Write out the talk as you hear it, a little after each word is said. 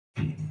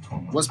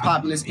What's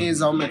poppin'? It's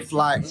Enzo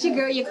McFly. It's your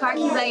girl, your car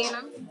keys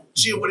Diana.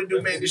 Chill, what it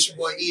do, man? This your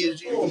boy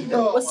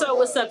ESG. What's up?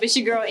 What's up? It's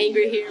your girl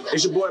Ingrid here.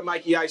 It's your boy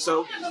Mikey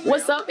ISO.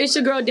 What's up? It's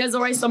your girl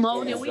Desiree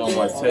Simone. And we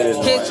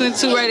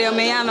HTXindi Radio,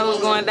 man. Y'all know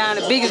what's going down.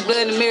 The biggest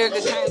blood in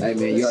America. Hey,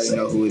 man, you already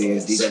know who it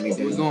is. DJ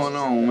McDaniel. What's going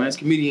on, man? It's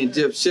comedian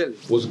Jeff Shelley.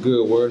 What's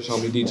good, word? Show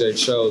me DJ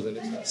Chose.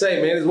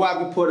 Say, man, it's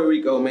Wappy Puerto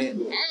Rico,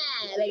 man.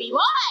 Baby boy,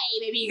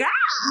 baby girl.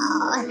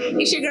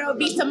 It's your girl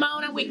B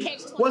Simone. I'm with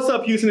Catch-22. What's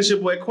up, Houston? It's your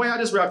boy Quay. I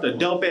just wrapped a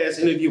dope-ass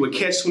interview with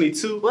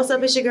Catch-22. What's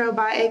up? It's your girl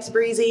by X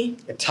Breezy.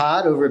 And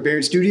Todd over at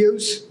Barrett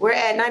Studios. We're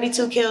at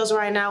 92 Kills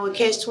right now with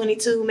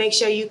Catch-22. Make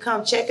sure you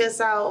come check us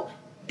out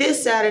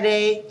this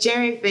Saturday,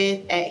 January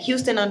 5th at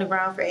Houston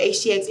Underground for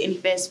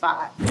HTXindiefest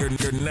 5. You're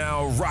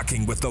now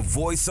rocking with the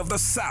voice of the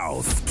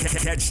South.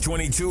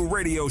 Catch-22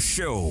 radio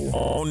show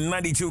on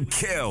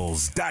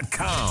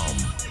 92kills.com.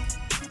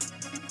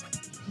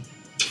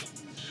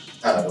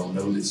 I don't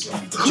know this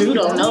song. You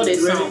don't know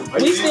this song.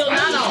 We still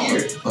not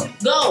on.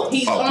 Go.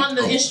 He's on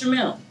the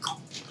instrumental.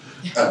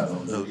 I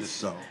don't know this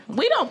song.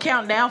 We don't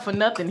count down for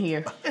nothing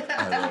here.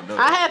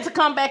 I had to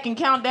come back and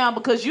count down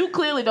because you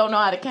clearly don't know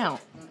how to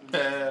count.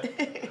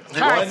 They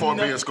going for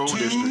me in school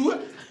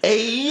district.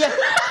 Hey,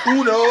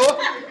 uno.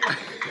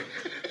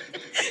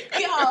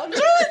 Yo,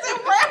 Drew is in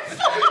rap.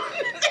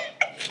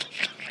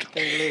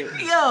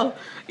 Yo,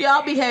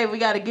 y'all behave. We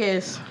got a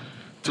guess.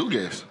 Two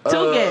guests.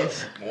 Two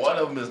guests. One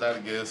of them is not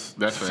a guest.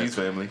 That's she's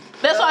family.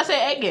 That's why I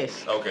say a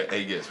guess. Okay,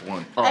 a guest.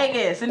 One. A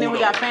guess. And then we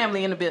got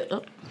family in a bit.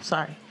 Oh,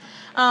 sorry.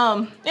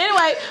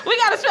 Anyway, we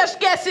got a special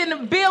guest in the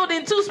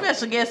building. Two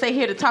special guests. They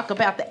here to talk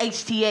about the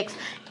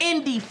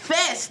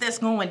HTXindi-fest that's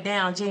going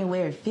down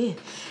January 5th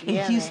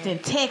in Houston,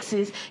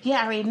 Texas. You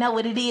already know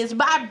what it is.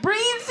 By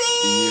Breezy.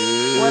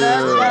 Yeah. What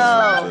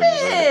up, though?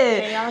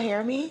 Can y'all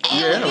hear me?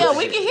 Yeah,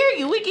 we can hear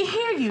you. We can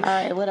hear you. All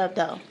right, what up,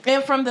 though?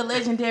 And from the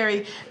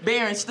legendary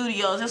Barron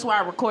Studios, that's where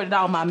I recorded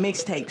all my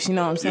mixtapes. You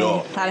know what I'm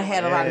saying? I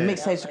had a lot of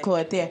mixtapes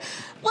recorded there.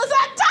 What's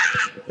up,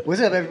 Todd? What's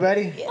up,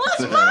 everybody?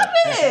 What's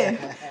poppin'?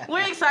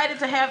 We're excited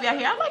to have y'all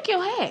here. I like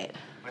your hat.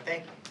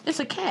 Thank you. It's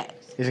a cat.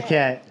 It's a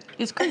cat.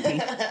 It's creepy.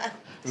 A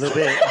little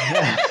bit.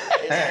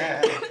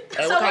 Hey,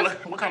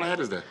 what kind of hat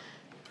is that?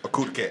 A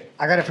cootie cat.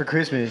 I got it for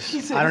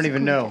Christmas. I don't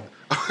even know.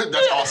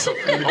 That's awesome.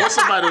 I want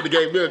somebody that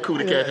gave me a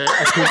cootie cat hat.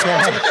 A cool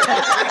cat.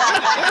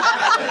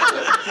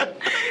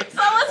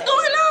 So what's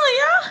going on,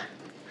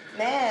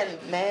 y'all?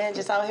 Man,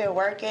 just out here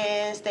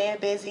working, staying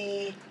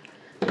busy.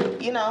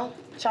 You know,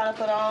 trying to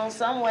put on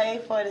some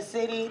way for the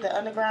city, the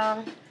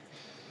underground.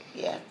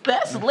 Yeah.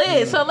 That's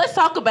lit. So let's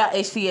talk about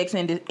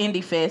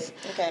HTXindi-fest.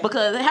 Okay.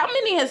 Because how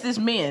many has this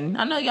been?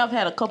 I know y'all have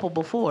had a couple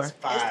before.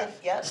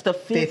 It's the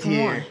fifth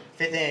year. one.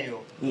 5th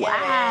annual.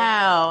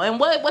 Wow. And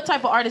what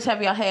type of artists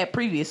have y'all had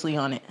previously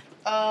on it?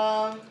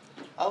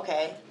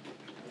 Okay.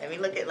 Let me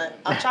look at,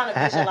 I'm trying to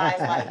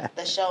visualize like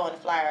the show and the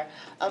flyer.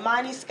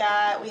 Amani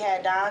Scott, we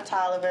had Don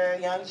Tolliver,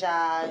 Young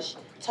Josh,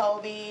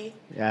 Toby.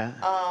 Yeah.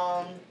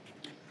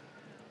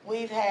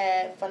 We've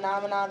had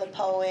Phenomenon the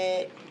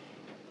Poet,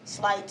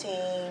 Slight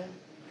Team.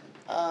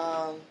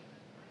 The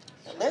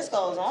list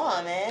goes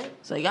on, man.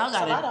 So y'all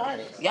got a lot of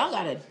artists. Y'all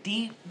got a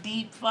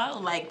deep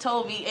follow, like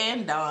Toby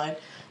and Don,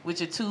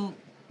 which are two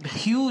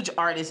huge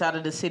artists out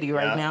of the city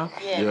right now.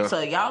 Yeah.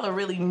 So y'all are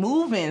really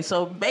moving.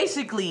 So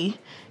basically,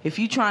 if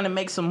you're trying to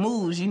make some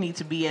moves, you need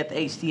to be at the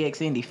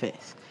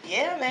HTXindi-fest.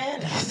 Yeah,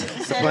 man. You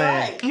said it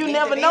right. You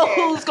never know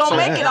who's going to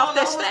make it off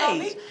that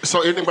stage.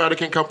 So anybody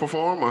can come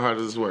perform, or how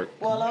does this work?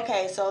 Well,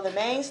 okay, so the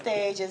main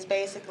stage is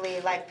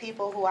basically like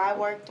people who I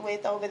worked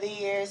with over the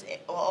years,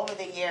 or over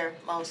the year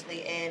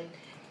mostly, in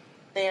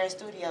their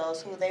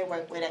studios, who they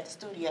work with at the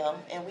studio.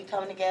 And we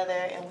come together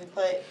and we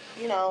put,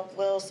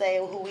 we'll say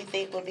who we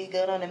think would be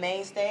good on the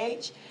main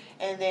stage.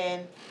 And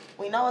then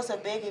we know it's a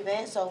big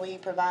event, so we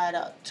provide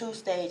 2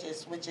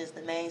 stages, which is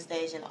the main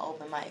stage and the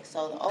open mic.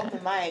 So the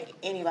open mic,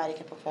 anybody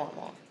can perform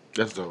on.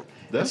 That's dope.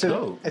 That's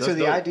dope. And so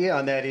the idea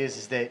on that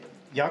is that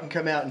y'all can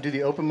come out and do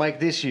the open mic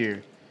this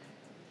year,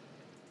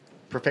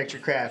 perfect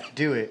your craft,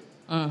 do it,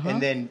 and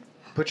then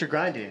put your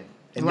grind in.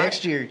 And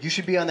next year, you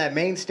should be on that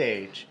main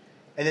stage.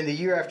 And then the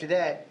year after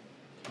that,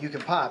 you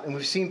can pop. And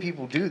we've seen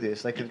people do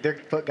this. Like, there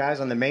put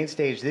guys on the main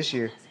stage this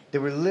year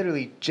that were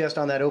literally just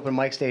on that open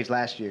mic stage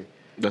last year.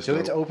 That's so dope.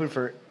 It's open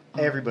for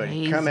everybody.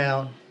 Amazing. Come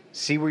out,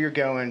 see where you're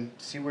going,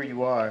 see where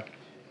you are,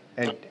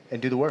 and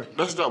do the work.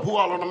 That's dope. Who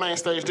all on the main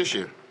stage this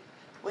year?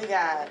 We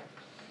got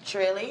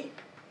Trilly.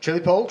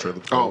 Trilly Polk?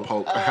 Oh,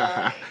 Polk.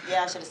 Yeah,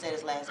 I should have said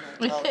his last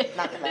name. So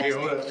not the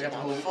last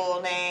name,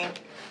 full name.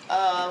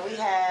 We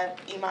have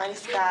Imani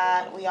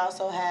Scott. We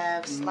also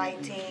have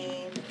Slight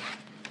Team,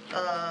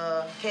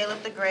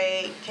 Caleb the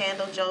Great,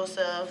 Kendall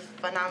Joseph,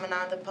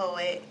 Phenomenon the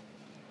Poet,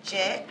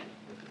 Jet,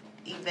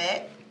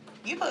 Yvette.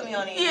 You put me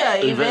on the Yeah,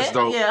 Yvette.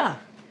 Dope. Yeah.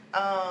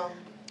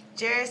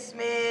 Jared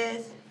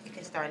Smith. You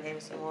can start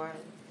naming some more.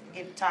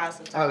 Give Todd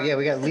some time. Oh, yeah,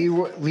 we got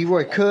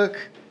Leroy Cook.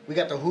 We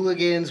got the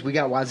Hooligans. We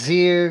got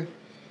Wazir.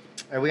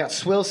 We got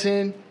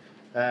Swilson.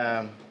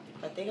 I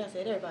think I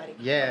said everybody.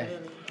 Yeah.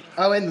 Really.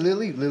 Oh, and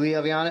Lily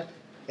Aviana.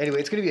 Anyway,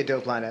 it's gonna be a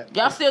dope lineup.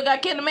 Y'all still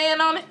got Ken the Man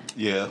on it?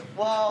 Yeah.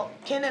 Well,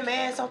 Ken the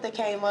Man, something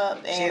came up,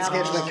 and She had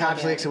scheduling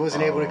conflicts, so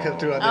wasn't able to come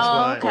through on this Oh,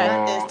 one. okay.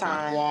 Not this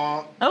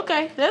time.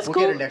 Okay, that's We'll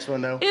cool. get her next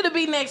one though. It'll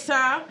be next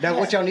time. Now,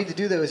 what y'all need to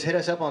do though is hit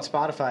us up on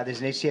Spotify.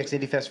 There's an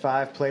HTXindiefest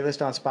 5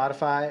 playlist on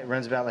Spotify. It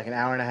runs about like an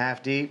hour and a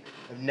half deep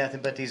of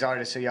nothing but these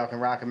artists, so y'all can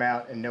rock them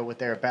out and know what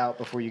they're about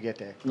before you get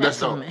there. That's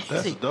dope. amazing.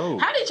 That's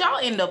dope. How did y'all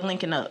end up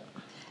linking up?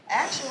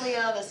 Actually,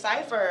 the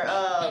cipher.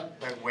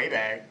 Like way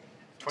back,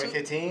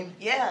 2015.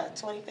 Yeah,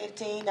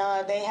 2015.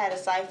 They had a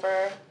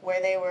cipher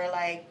where they were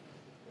like,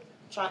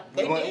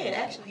 they did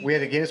actually. We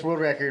had the Guinness World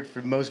Record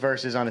for most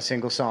verses on a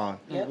single song.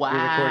 Yep. Wow. We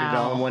recorded it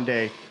all in one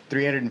day.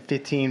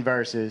 315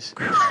 verses,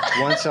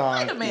 one song.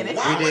 Wait a minute.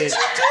 Why We would you did. do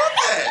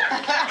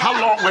that? How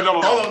long? Wait,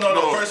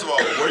 no. First of all,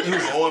 were you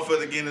going for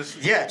the Guinness?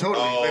 Yeah,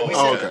 totally.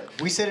 Oh,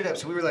 We set it up.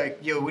 So we were like,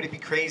 yo, would it be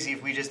crazy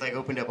if we just like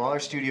opened up all our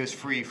studios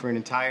free for an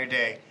entire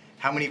day?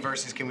 How many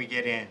verses can we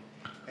get in?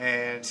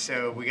 And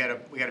so we got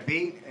a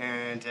beat,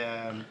 and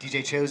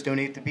DJ Chose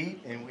donated the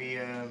beat, and we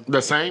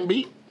The same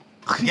beat?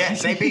 yeah,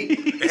 same beat.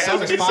 It has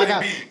to be It was 5 same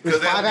hours. beat, It was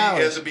 'cause that 5 beat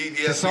hours. has to be- it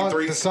has to be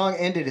three. The song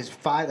ended as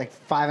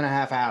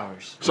 5.5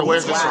 hours. So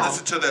where's the Wow. song?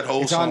 Listen to that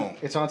whole It's song.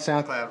 on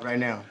SoundCloud right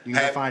now. You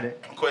can find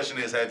it. The question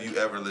is, have you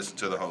ever listened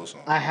to the whole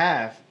song? I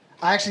have.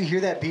 I actually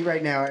hear that beat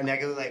right now, and I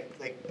go like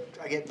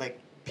I get like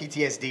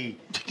PTSD.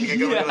 Like I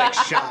go into like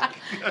shock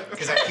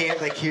because I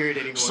can't like hear it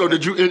anymore. So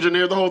did you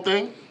engineer the whole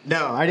thing?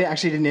 No,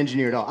 actually didn't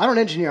engineer at all. I don't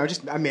engineer.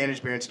 I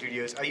manage Barron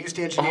Studios. I used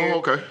to engineer. Oh,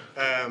 okay.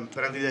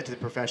 But I leave that to the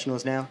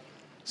professionals now.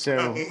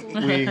 So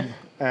we,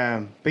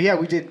 but yeah,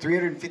 we did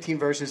 315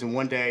 verses in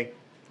one day.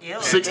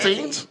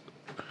 16s?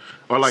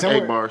 Or like Some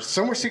 8 were- bars?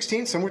 Some were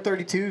 16s, some were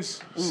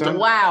 32s. Some,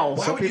 Wow.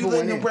 Why Some would you people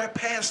letting went them in. rap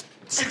past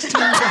 16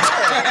 bars?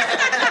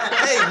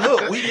 Hey,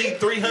 look, we need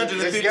 315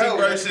 Let's go.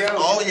 verses.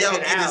 All y'all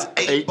get is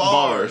 8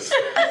 bars.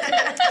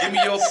 Give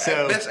me your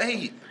best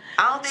 8.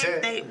 I don't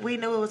think we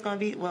knew it was gonna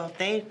be. Well,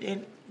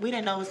 we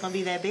didn't know it was gonna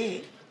be that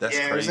big. That's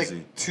yeah, crazy. it was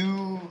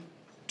like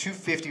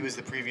 250 was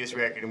the previous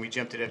record, and we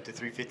jumped it up to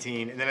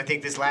 315. And then I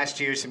think this last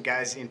year, some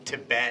guys in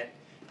Tibet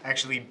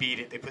actually beat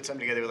it. They put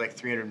something together with like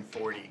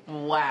 340.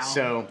 Wow.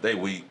 So they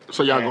weak.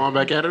 So y'all going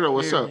back at it, or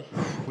what's up?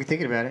 We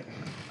thinking about it.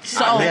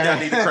 So I think I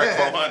need to crack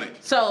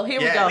 400. So here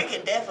we Yeah. go. We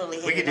can definitely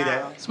hit We can it do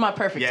now. that. It's my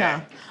perfect Yeah.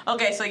 time.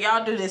 Okay, so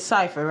y'all do this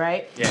cipher,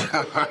 right? Yeah.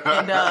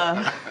 And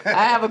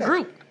I have a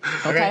group.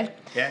 Okay.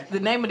 Yeah. The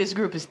name of this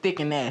group is Thick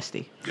and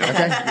Nasty. Okay.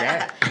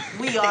 Yeah.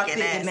 We are Thick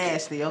and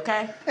Nasty,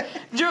 okay?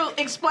 Drew,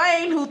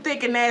 explain who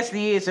Thick and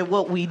Nasty is and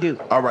what we do.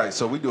 All right,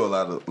 so we do a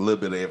little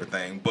bit of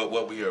everything, but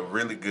what we are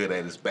really good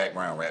at is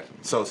background rapping.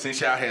 So since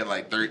y'all had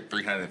like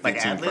 315 Like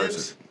ad-libs?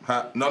 verses,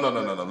 huh? No.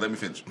 Let me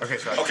finish. Okay,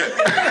 sorry. Okay.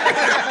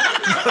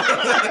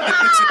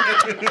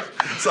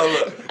 So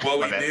look, what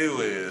we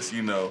do is,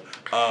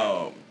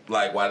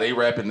 like while they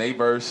rapping their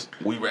verse,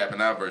 we rapping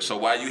our verse. So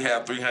while you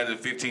have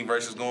 315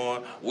 verses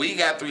going, we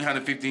got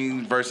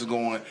 315 verses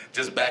going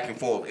just back and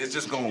forth. It's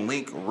just gonna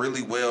link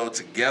really well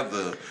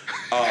together.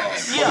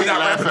 But we're not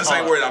rapping the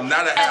same word. I'm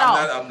not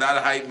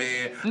a hype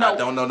man. No. I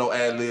don't know no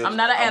ad libs. I'm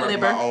not an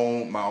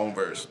ad-libber. My own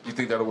verse. You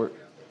think that'll work?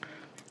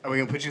 Are we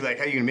gonna put you like?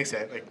 How you gonna mix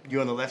that? Like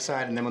you on the left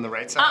side and them on the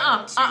right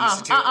side? So you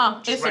listen to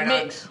it just It's right a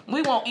mix.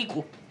 We want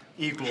equal.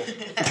 Equal.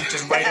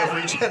 Just right over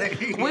each other.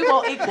 We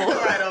want equal.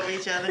 Right over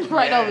each other.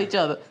 Right over each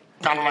other.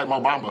 Kind of like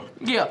Mobamba.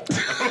 Yeah.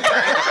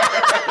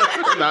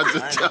 Not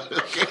just joking.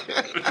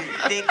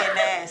 Thick and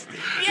nasty.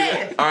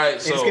 Yeah. All right,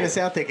 It's so gonna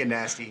sound thick and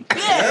nasty.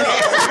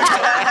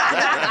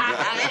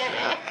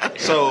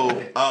 so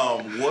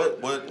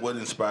what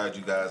inspired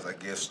you guys, I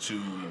guess,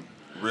 to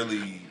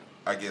really,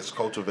 I guess,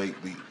 cultivate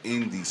the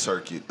indie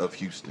circuit of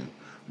Houston?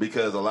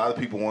 Because a lot of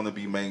people want to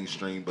be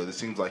mainstream, but it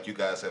seems like you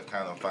guys have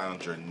kind of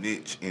found your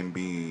niche in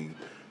being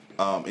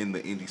in the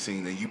indie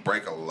scene, and you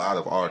break a lot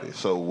of artists.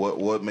 So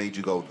what made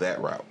you go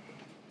that route?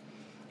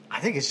 I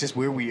think it's just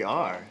where we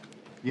are.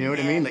 You know what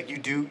I mean? Like you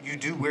do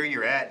where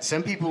you're at.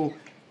 Some people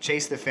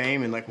chase the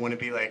fame and like want to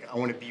be like, I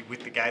want to be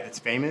with the guy that's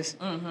famous.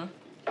 Mm-hmm.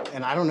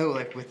 And I don't know,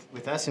 like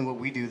with us and what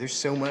we do, there's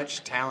so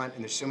much talent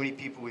and there's so many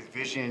people with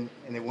vision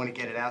and they want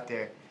to get it out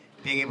there.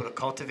 Being able to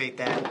cultivate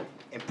that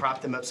and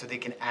prop them up so they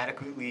can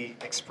adequately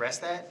express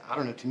that, I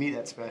don't know, to me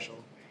that's special.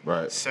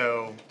 Right.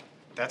 So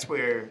that's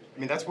where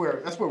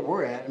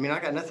we're at. I mean, I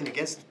got nothing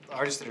against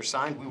artists that are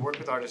signed. We work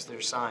with artists that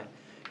are signed.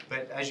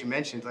 But as you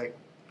mentioned, like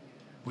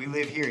we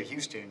live here in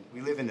Houston.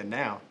 We live in the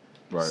now.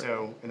 Right.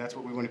 So, and that's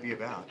what we want to be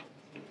about.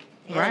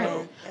 Yeah, Right.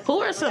 man. Who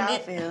are That's some? what I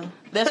feel.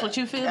 That's what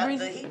you feel,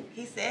 Breezy?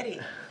 He said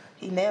it.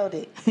 He nailed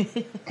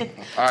it.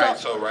 All right,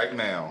 so right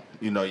now,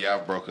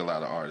 y'all broke a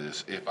lot of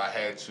artists. If I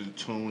had to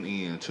tune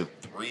in to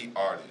 3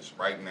 artists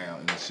right now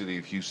in the city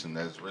of Houston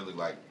that's really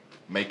like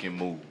making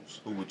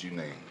moves, who would you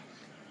name?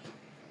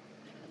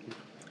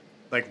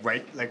 Like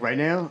right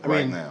now.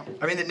 Right now.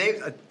 I mean the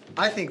names.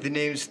 I think the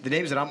names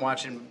that I'm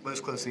watching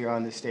most closely are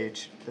on this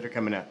stage that are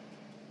coming up.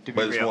 To be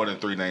But it's real. more than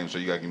 3 names, so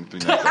you gotta give me 3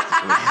 names.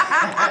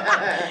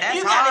 That's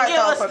You gotta hard give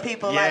though us- for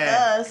people Yeah.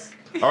 like us.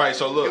 All right,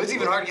 so look. It was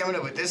even hard coming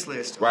up with this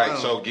list. Right,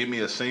 alone. so give me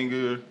a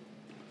singer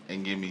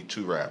and give me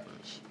 2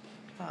 rappers.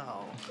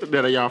 Oh.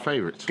 that are y'all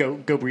favorites? Go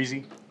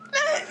Breezy.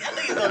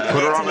 Put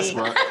her on the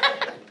spot.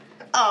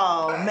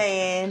 Oh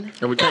man.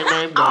 And we can't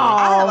name them.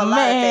 I have a lot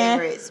man.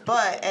 of favorites,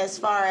 but as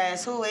far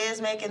as who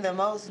is making the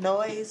most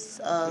noise,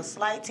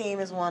 Slight Team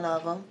is one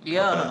of them.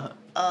 Yeah.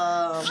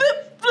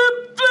 Flip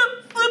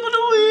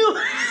the wheel.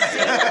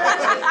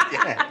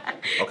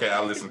 Okay,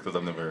 I'll listen because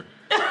I've never heard.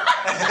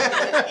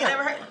 You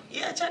never heard?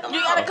 Yeah, check them out.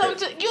 You gotta come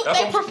to you.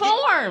 They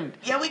performed.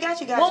 Yeah, we got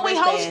you guys. When we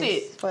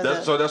hosted.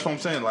 So that's what I'm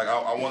saying. Like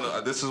I want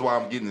to. This is why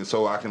I'm getting it,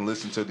 so I can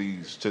listen to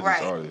these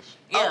artists.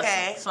 Yes.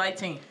 Okay. Slight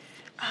Team.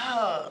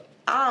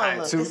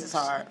 Look, this is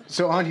hard.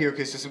 So on here,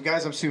 okay, so some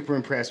guys I'm super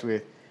impressed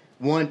with.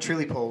 One,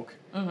 Trilly Polk.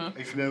 Are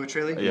you familiar with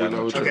Trilly? Yeah, I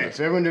know Trilly. Okay,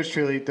 so everyone knows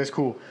Trilly. That's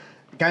cool.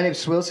 A guy named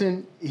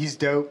Swilson, he's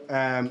dope.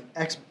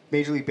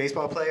 Ex-Major League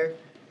Baseball player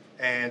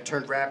and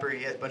turned rapper.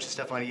 He has a bunch of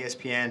stuff on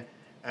ESPN.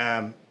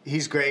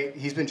 He's great.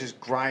 He's been just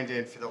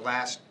grinding for the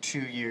last 2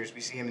 years.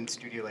 We see him in the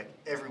studio like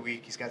every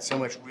week. He's got so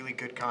much really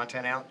good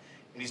content out,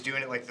 and he's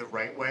doing it like the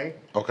right way.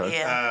 Okay.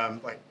 Yeah.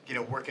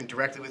 Working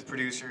directly with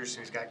producers. So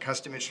he's got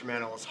custom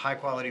instrumentals, high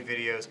quality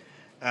videos,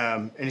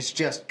 and it's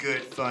just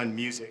good, fun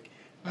music.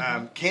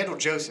 Candle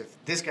Joseph,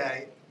 this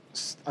guy,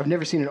 I've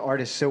never seen an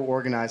artist so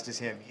organized as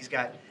him. He's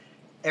got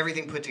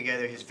everything put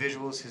together, his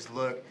visuals, his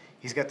look.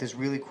 He's got this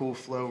really cool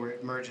flow where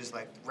it merges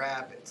like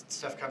rap and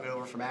stuff coming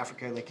over from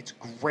Africa. Like, it's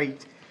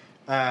great.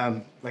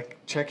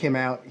 Check him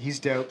out. He's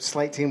dope.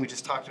 Slight Team, we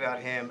just talked about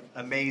him.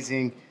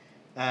 Amazing.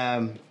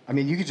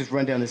 You could just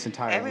run down this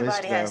entire list.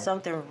 Everybody has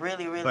something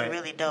really, really,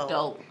 really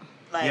dope.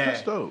 Like,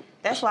 That's dope.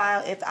 That's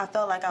why if I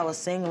felt like I was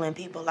singling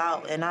people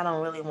out, and I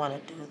don't really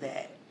want to do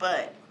that.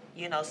 But,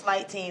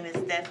 Slight Team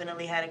has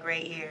definitely had a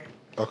great year.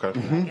 Okay.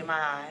 Like in my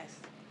eyes.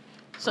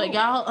 So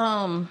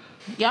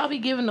y'all be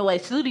giving away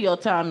studio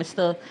time and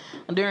stuff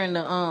during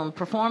the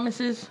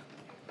performances,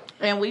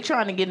 and we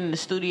trying to get in the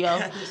studio.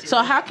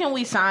 So how can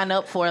we sign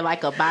up for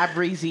like a By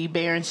Breezy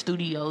Barron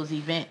Studios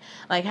event?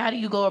 Like, how do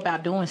you go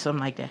about doing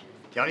something like that?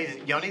 Y'all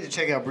need to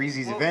check out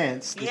Breezy's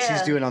events that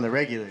she's doing on the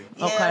regular.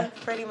 Yeah,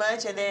 pretty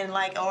much, and then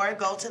or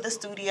go to the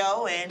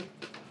studio and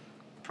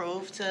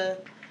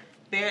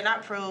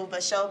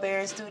show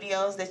Barron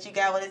Studios that you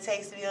got what it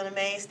takes to be on the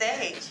main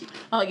stage.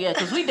 Oh yeah,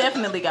 because we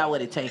definitely got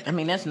what it takes. I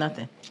mean, that's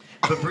nothing.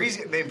 But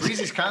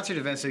Breezy's concert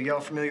events, so y'all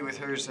familiar with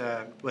hers,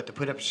 the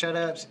Put Up Shut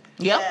Ups?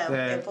 Yep.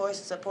 Yeah,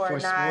 Enforced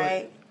Support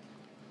Night.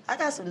 I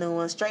got some new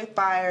ones. Straight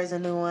Fire is a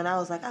new one. I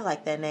was like, I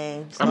like that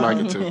name. So, I like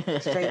it too.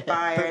 Straight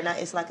Fire, and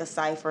it's like a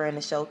cipher and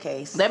a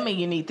showcase. That means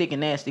you need Thick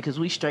and Nasty because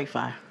we straight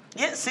fire.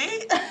 Yeah,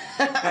 see?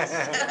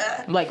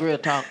 Like real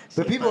talk.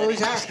 But people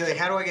always ask, like,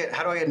 how do I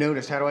get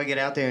noticed? How do I get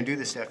out there and do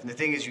this stuff? And the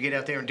thing is, you get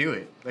out there and do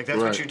it. Like, that's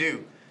what you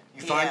do.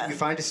 You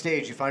find a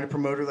stage. You find a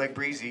promoter like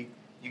Breezy.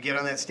 You get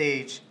on that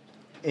stage,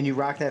 and you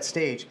rock that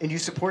stage, and you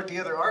support the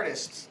other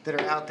artists that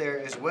are out there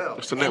as well.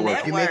 It's a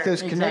network. You make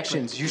those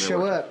connections. Exactly. You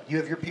show up. You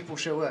have your people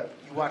show up.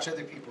 You watch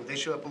other people. They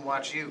show up and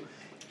watch you.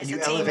 And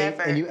It's a team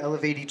effort. And you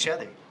elevate each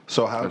other.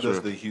 So how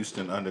does the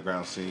Houston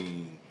underground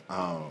scene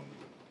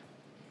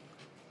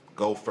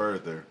go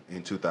further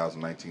in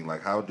 2019?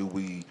 Like, how do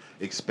we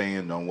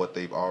expand on what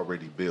they've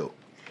already built?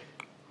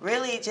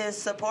 Really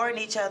just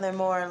supporting each other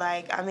more.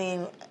 Like, I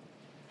mean,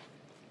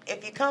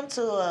 if you come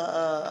to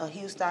a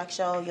Houston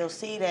show, you'll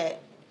see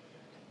that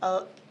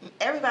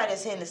everybody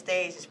that's hitting the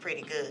stage is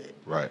pretty good.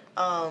 Right.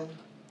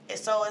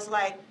 So it's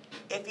like,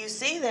 if you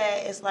see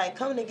that, it's like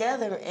come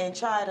together and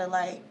try to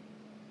like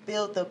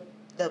build the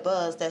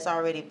buzz that's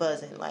already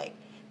buzzing. Like,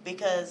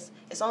 because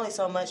it's only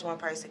so much one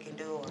person can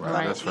do. Or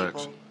Right. That's people.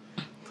 facts.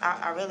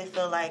 I really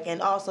feel like,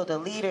 and also the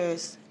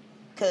leaders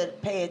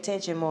could pay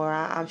attention more.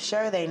 I'm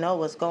sure they know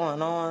what's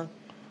going on.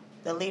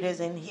 The leaders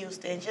in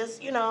Houston, just,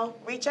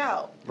 reach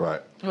out.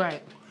 Right.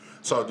 Right.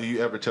 So do you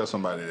ever tell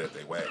somebody that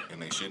they whack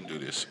and they shouldn't do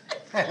this?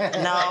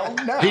 No.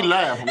 He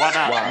laughed. Why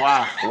not?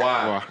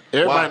 Why?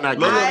 Everybody not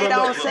getting I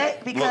don't say,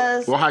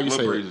 because Well, how you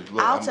say it?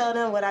 I'll tell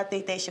them what I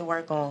think they should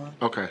work on.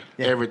 Okay.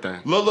 Everything.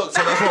 Look.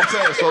 So that's what I'm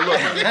saying. So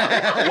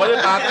look, what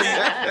if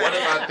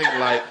I think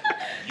like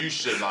you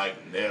should like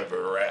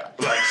never rap?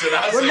 Like, should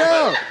I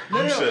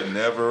say you should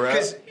never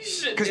rap?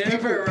 Because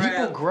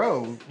people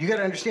grow. You got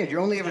to understand. You're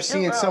only ever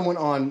seeing someone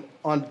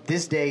on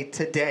this day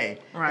today,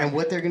 and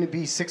what they're going to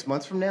be 6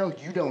 months from now,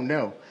 you don't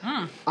know.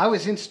 I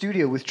was in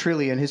studio with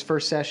Trilly in his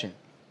first session.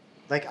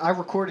 Like, I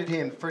recorded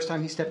him the first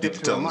time he stepped up to a mic. Did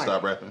you tell him to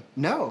stop rapping?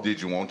 No. Did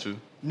you want to?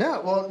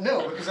 No,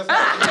 because that's not.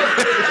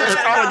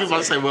 I was about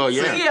to say, well,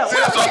 yeah. See, that's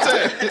what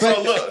I'm saying.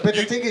 So look, but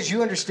the thing is,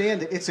 you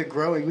understand that it's a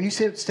growing. When you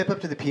step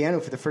up to the piano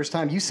for the first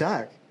time, you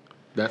suck.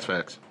 That's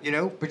facts. But you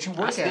work at it.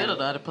 I still don't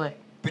know how to play.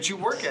 But you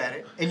work at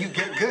it, and you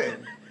get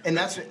good. And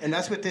that's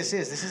what this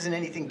is. This isn't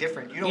anything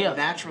different. You don't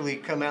naturally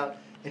come out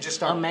and just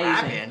start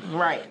rapping.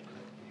 Right.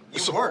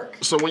 You work.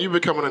 So when you're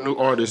becoming a new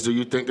artist, do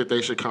you think that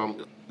they should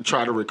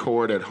try to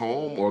record at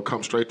home or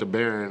come straight to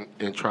Barron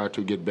and try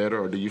to get better?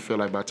 Or do you feel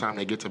like by the time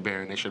they get to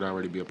Barron, they should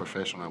already be a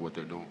professional at what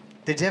they're doing?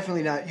 They're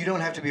definitely not. You don't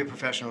have to be a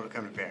professional to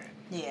come to Barron.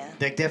 Yeah.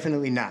 They're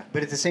definitely not.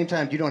 But at the same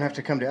time, you don't have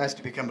to come to us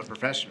to become a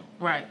professional.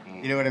 Right.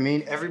 You know what I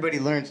mean? Everybody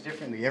learns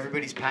differently.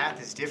 Everybody's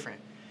path is different.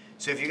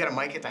 So if you got a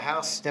mic at the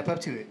house, step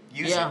up to it.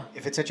 Use it.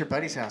 If it's at your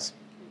buddy's house,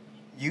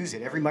 use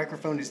it. Every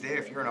microphone is there.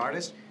 If you're an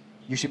artist,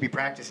 you should be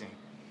practicing.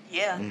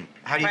 Yeah.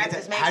 How do you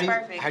Practice get that? makes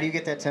perfect. How do you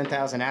get that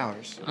 10,000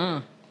 hours?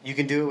 You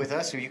can do it with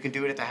us, or you can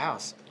do it at the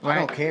house. I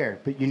don't care,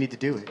 but you need to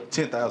do it.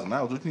 10,000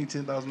 hours. What do you need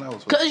 10,000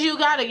 hours for? Cause you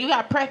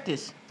got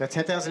practice. That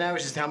 10,000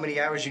 hours is how many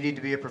hours you need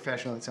to be a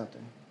professional at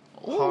something.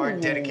 Hard,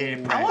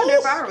 dedicated practice. I wonder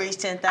if I reach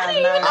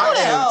 10,000 hours.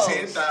 know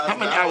 10,000 How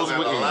many hours we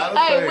in?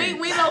 Hey,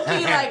 we low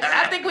key like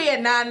I think we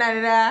at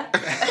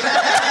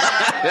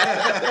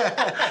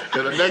 $9.99.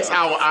 In the next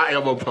hour, I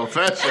am a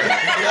professional.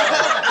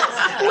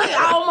 We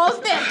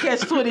almost there.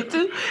 Catch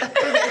 22.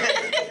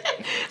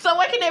 So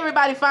where can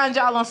everybody find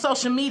y'all on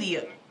social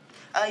media?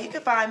 You can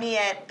find me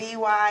at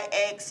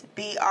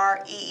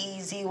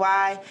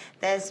BYXBREEZY.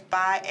 That's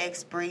by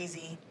X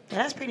Breezy. And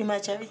that's pretty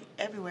much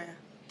everywhere.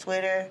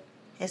 Twitter,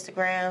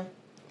 Instagram.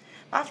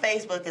 My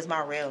Facebook is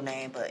my real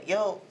name, but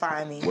you'll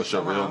find me. What's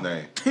your real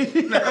name?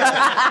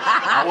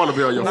 I want to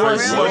be on your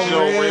Facebook. What's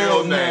your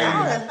real name?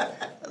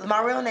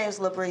 My real name's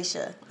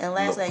Labrisha, and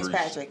last name's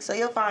Patrick. So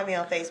you'll find me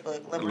on Facebook,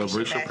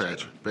 Labrisha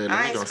Patrick. Man,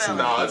 I ain't spelling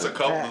it. No, it's a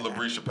couple of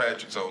Labrisha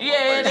Patricks on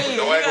Yeah, it Facebook. is.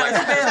 Don't act like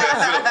it's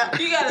that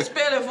simple. You gotta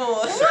spell it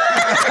for us.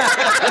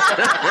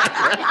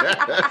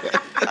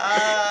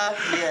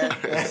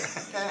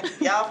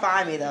 Yeah. Y'all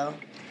find me though.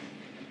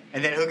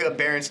 And then hook up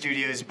Baron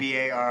Studios,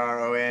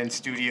 BARRON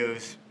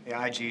Studios,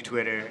 IG,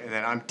 Twitter, and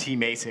then I'm T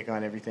Masick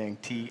on everything,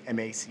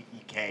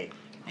 TMACEK.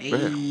 Hey. I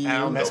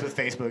don't mess with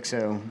Facebook,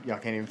 so y'all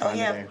can't even find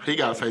me there. He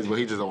got a Facebook.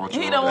 He just don't want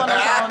you. He don't want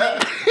us on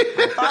it.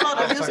 Follow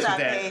the Fuck Houston with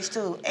that. page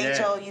too.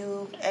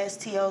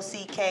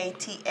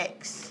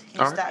 HOUSTOCKTX.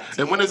 Right.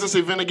 And when is this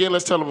event again?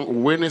 Let's tell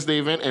them when is the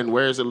event and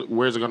where is it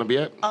going to be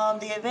at?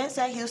 The event's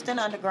at Houston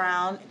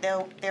Underground.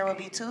 There will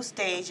be 2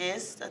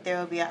 stages. There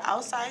will be an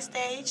outside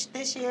stage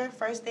this year.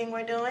 First time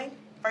we're doing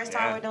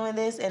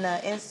this, and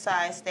an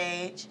inside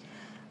stage.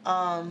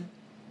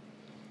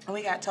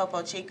 We got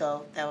Topo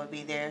Chico that will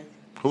be there.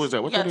 Who is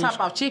that? What You got that is? Top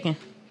Off Chicken.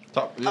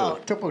 Topo Oh, I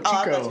thought you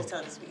Chico. were telling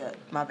us to speak up.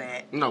 My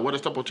bad. No, what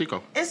is Topo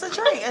Chico? It's a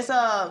drink. It's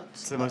a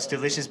It's the most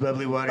delicious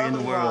bubbly water in the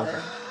bubbly world.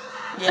 water.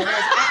 Yeah,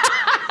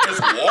 It's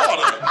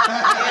water.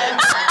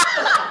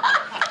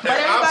 but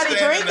everybody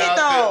drink it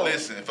though.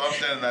 Listen, if I'm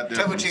standing out there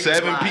Topo from Chico's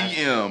 7 live.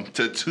 p.m.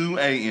 to 2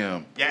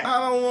 a.m., Yeah. I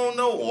don't want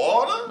no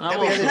water.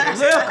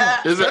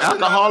 Is it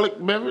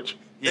alcoholic beverage?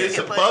 It's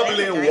a put bubbling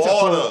it in.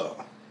 water.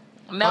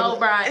 No,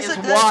 Brian, It's it's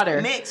a good water.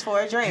 mix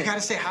for a drink. You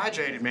gotta stay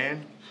hydrated,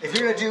 man. If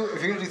you're gonna do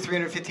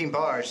 315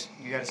 bars,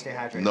 you gotta stay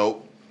hydrated.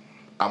 Nope.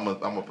 I'm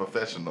a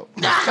professional.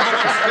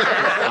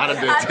 I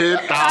done did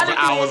 10,000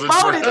 hours of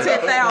more than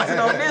drinking. 10,000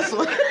 on this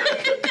one.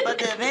 But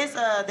the event's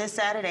this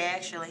Saturday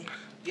actually.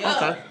 Yeah.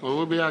 Okay, well,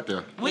 we'll be out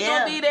there. We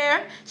gonna be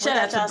there. Shout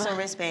out y'all to some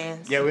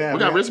wristbands. Yeah, we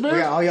got wristbands?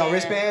 We got all y'all Yeah.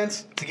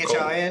 wristbands to get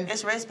y'all in.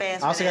 It's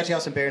wristbands. I also for got this. y'all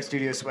some Baron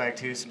Studio swag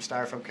too, some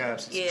styrofoam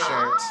cups, some Yeah.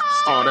 shirts.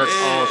 Oh, that's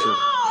awesome.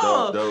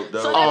 Dope.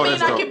 So that Oh, means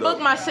that's I can dope. book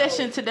my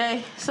session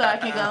today so I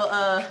can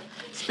go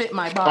spit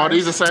my bars. Oh,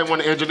 these the same one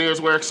the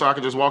engineers wear, so I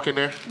can just walk in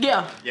there?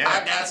 Yeah.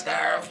 I got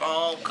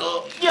styrofoam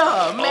cup.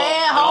 Yeah,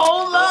 man,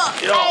 hold up.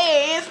 yeah.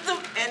 Hey, it's the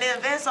And the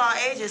event's all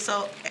ages,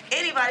 so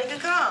anybody can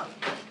come.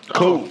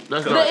 Cool.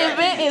 That's dope. the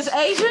event is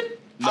Asian?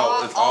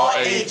 No, it's all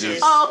ages.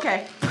 Oh,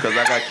 okay. Because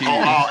I got kids.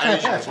 All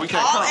Asians. We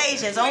can't All come.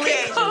 Asians, only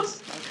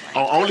Asians.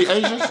 Oh, only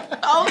Asians?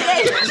 Only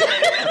Asians.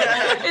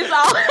 It's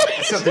all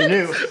Asian. Something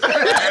new. Hey,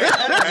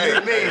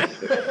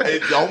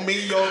 it don't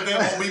mean your event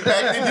won't be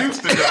packed in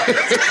Houston. Though.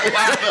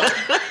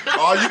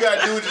 All you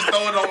gotta do is just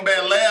throw it on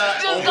Bel Air.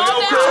 Just on go down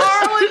Wilkes.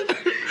 Harwood.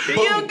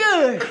 You're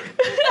good.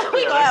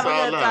 We gonna have a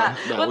all good love. time.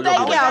 No, Well, we thank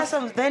gonna We y'all. got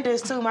some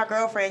vendors too. My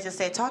girlfriend just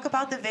said, talk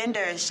about the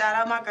vendors. Shout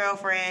out my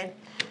girlfriend.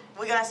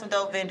 We got some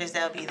dope vendors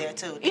that'll be there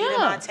too. Yeah. Even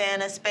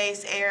Montana,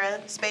 Space Era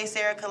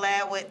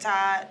collab with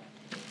Todd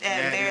Yeah,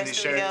 at Bear doing the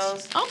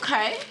Studios.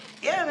 Okay.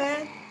 Yeah,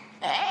 man.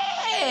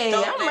 Hey,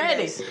 Dope I'm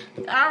ready. vendors.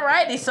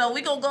 Alrighty, so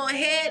we gonna go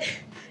ahead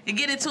and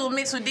get into a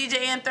mix with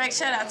DJ Anthrax.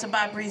 Shout out to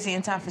Bob Breezy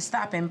and Todd for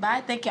stopping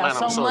by. Thank y'all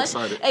Man, I'm so much.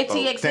 excited.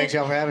 HTX. Thanks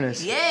y'all for having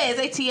us. Yes,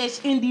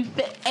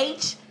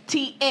 HTXindi-fest.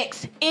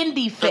 HTXindi-fest. And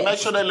make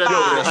sure they let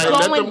It's them,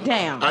 going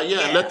down.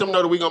 let them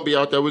know that we're gonna be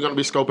out there. We're gonna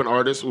be scoping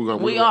artists. We're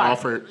We gonna are.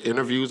 offer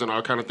interviews and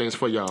all kind of things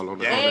for y'all on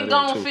the And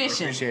gone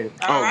fishing. Appreciate it.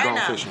 Oh, right gone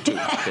now. fishing too.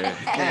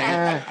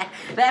 Okay.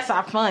 That's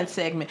our fun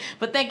segment.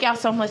 But thank y'all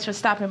so much for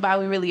stopping by.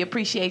 We really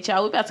appreciate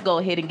y'all. We're about to go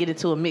ahead and get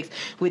into a mix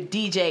with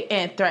DJ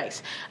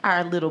Anthrax,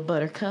 our little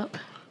buttercup.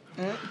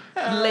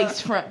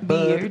 Lace front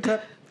beard.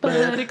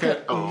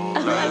 Buttercup. Oh,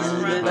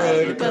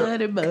 Buttercup.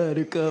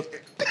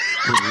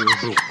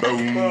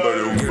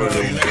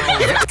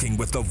 Rocking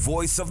with the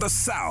voice of the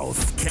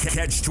South.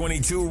 Catch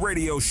 22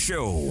 radio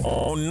show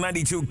on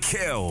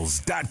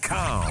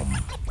 92kills.com.